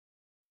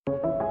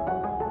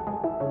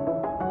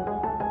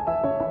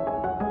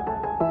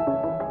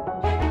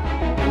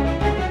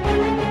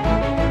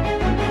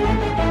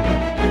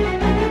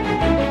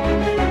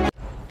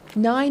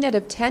9 out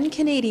of 10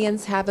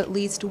 Canadians have at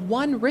least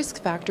one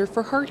risk factor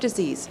for heart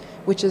disease,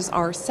 which is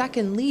our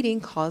second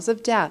leading cause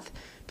of death.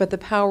 But the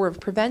power of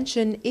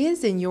prevention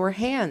is in your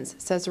hands,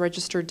 says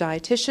registered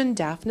dietitian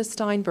Daphne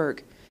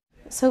Steinberg.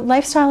 So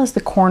lifestyle is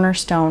the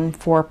cornerstone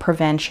for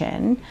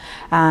prevention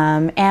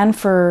and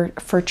for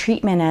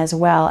treatment as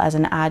well as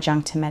an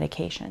adjunct to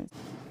medication.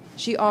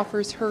 She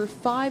offers her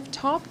 5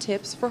 top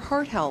tips for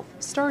heart health,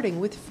 starting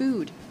with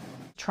food.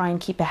 Try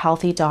and keep a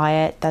healthy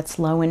diet that's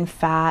low in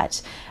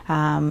fat,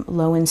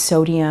 low in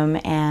sodium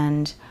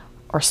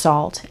or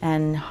salt,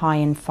 and high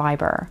in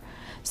fiber.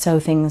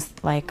 So things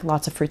like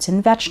lots of fruits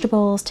and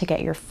vegetables to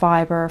get your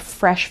fiber,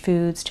 fresh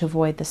foods to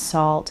avoid the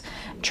salt.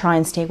 Try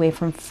and stay away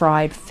from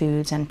fried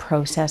foods and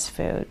processed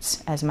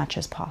foods as much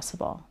as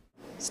possible.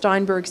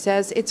 Steinberg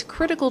says it's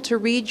critical to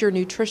read your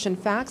nutrition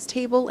facts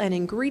table and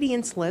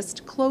ingredients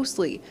list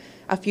closely.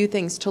 A few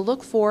things to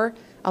look for: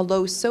 a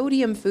low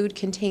sodium food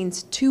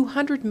contains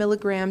 200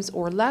 milligrams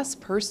or less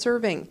per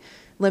serving.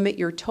 Limit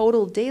your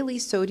total daily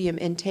sodium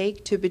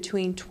intake to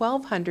between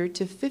 1,200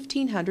 to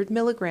 1,500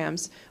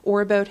 milligrams,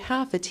 or about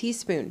half a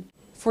teaspoon.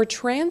 For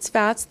trans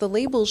fats, the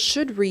label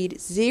should read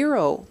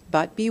 0,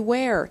 but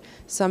beware.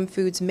 Some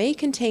foods may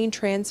contain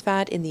trans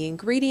fat in the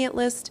ingredient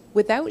list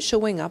without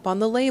showing up on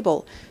the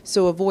label,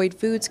 so avoid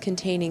foods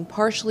containing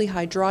partially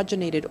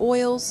hydrogenated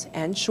oils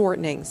and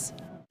shortenings.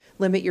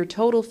 Limit your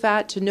total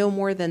fat to no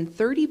more than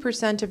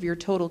 30% of your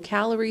total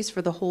calories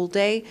for the whole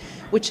day,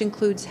 which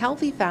includes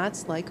healthy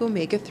fats like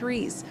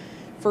omega-3s.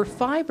 For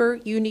fiber,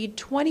 you need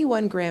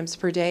 21 grams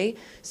per day,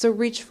 so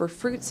reach for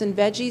fruits and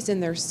veggies in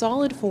their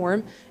solid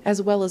form,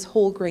 as well as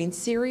whole grain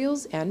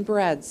cereals and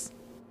breads.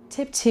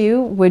 Tip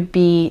 2 would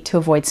be to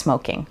avoid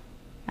smoking.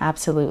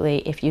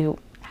 Absolutely. If you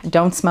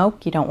don't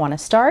smoke, you don't want to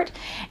start,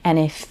 and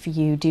if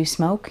you do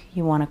smoke,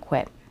 you want to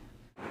quit.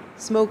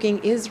 Smoking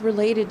is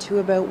related to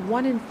about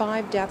 1 in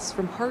 5 deaths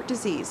from heart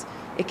disease.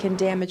 It can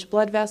damage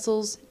blood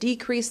vessels,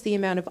 decrease the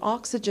amount of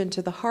oxygen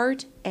to the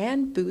heart,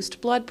 and boost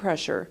blood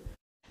pressure.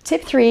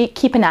 Tip 3,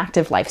 keep an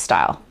active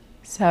lifestyle.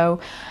 So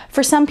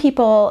for some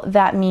people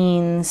that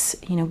means,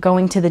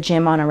 going to the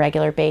gym on a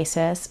regular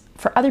basis.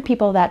 For other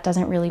people that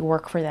doesn't really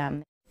work for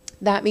them.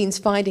 That means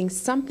finding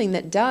something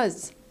that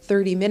does.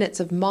 30 minutes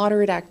of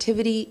moderate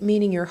activity,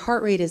 meaning your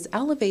heart rate is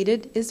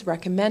elevated, is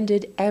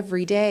recommended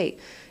every day.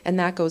 And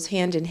that goes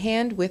hand in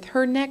hand with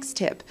her next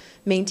tip,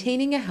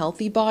 maintaining a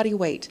healthy body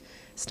weight.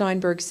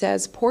 Steinberg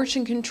says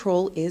portion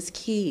control is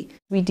key.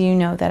 We do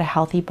know that a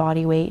healthy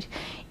body weight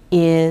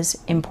is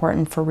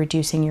important for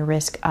reducing your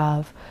risk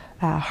of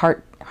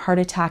heart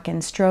attack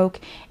and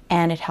stroke,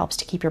 and it helps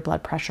to keep your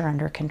blood pressure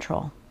under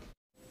control.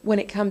 When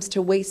it comes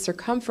to waist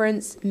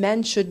circumference,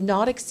 men should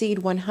not exceed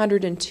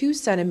 102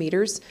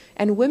 centimeters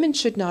and women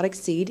should not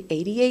exceed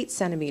 88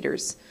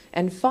 centimeters.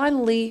 And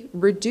finally,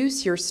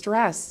 reduce your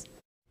stress.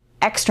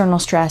 External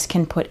stress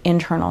can put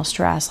internal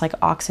stress, like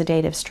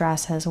oxidative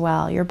stress as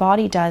well. Your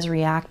body does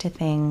react to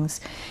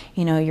things.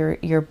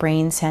 Your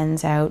brain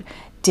sends out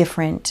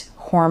different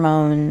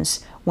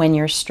hormones when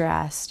you're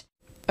stressed.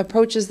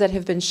 Approaches that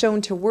have been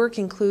shown to work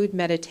include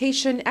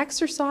meditation,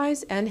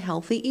 exercise, and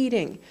healthy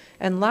eating.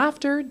 And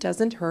laughter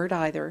doesn't hurt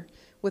either.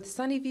 With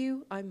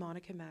Sunnyview, I'm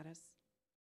Monica Mattis.